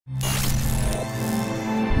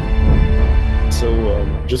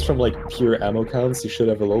just from like pure ammo counts, you should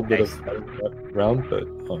have a little bit of round, but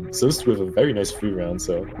ZOAST with a very nice free round,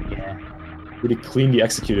 so yeah, really cleanly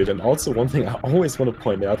executed. And also one thing I always want to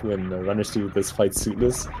point out when runners do this fight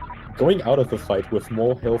suitless, going out of the fight with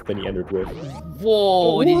more health than he entered with.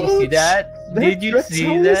 Whoa! What? Did you see that? Did you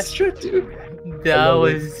see that? Strip, dude. That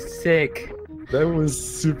was sick. That was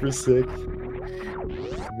super sick,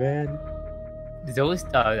 man. Those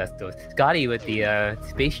that's those Scotty with the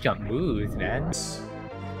space jump moves, man.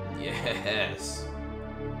 Yes.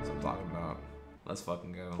 That's what I'm talking about. Let's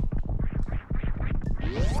fucking go.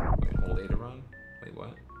 Wait, hold A to run? Wait,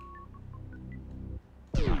 what?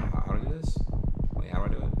 How do I do this? Wait, how do I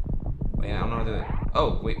do it? Wait, I don't know how to do it.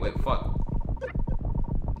 Oh, wait, fuck.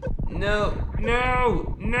 No!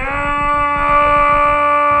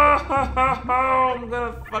 I'm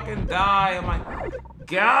gonna fucking die. Oh my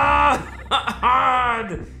god!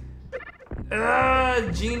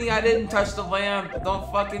 Genie, I didn't touch the lamp.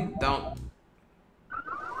 Don't.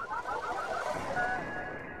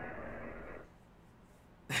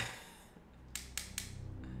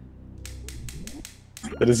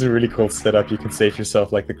 That is a really cool setup. You can save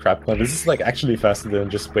yourself like the crab climb. This is like actually faster than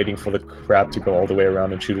just waiting for the crab to go all the way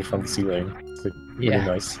around and shoot it from the ceiling. It's like really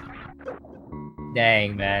nice.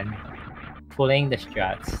 Dang, man. Pulling the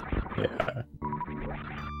strats. Yeah.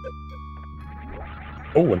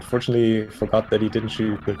 Oh, unfortunately, forgot that he didn't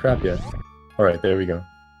shoot the crab yet. Alright, there we go.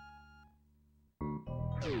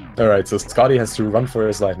 Alright, so Scotty has to run for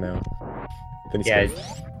his life now. Then he's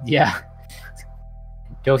yeah.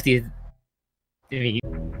 Josie's... Dude,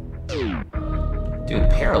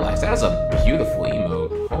 Parallax, that is a beautiful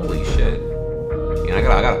emote. Holy shit. Yeah, I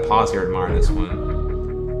gotta pause here and admire this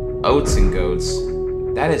one. Oats and Goats.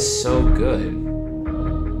 That is so good.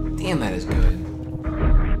 Damn, that is good.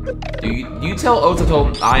 Dude, you tell Oats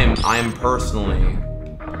I am personally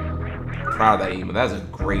proud of that emote. That is a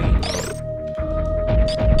great emote.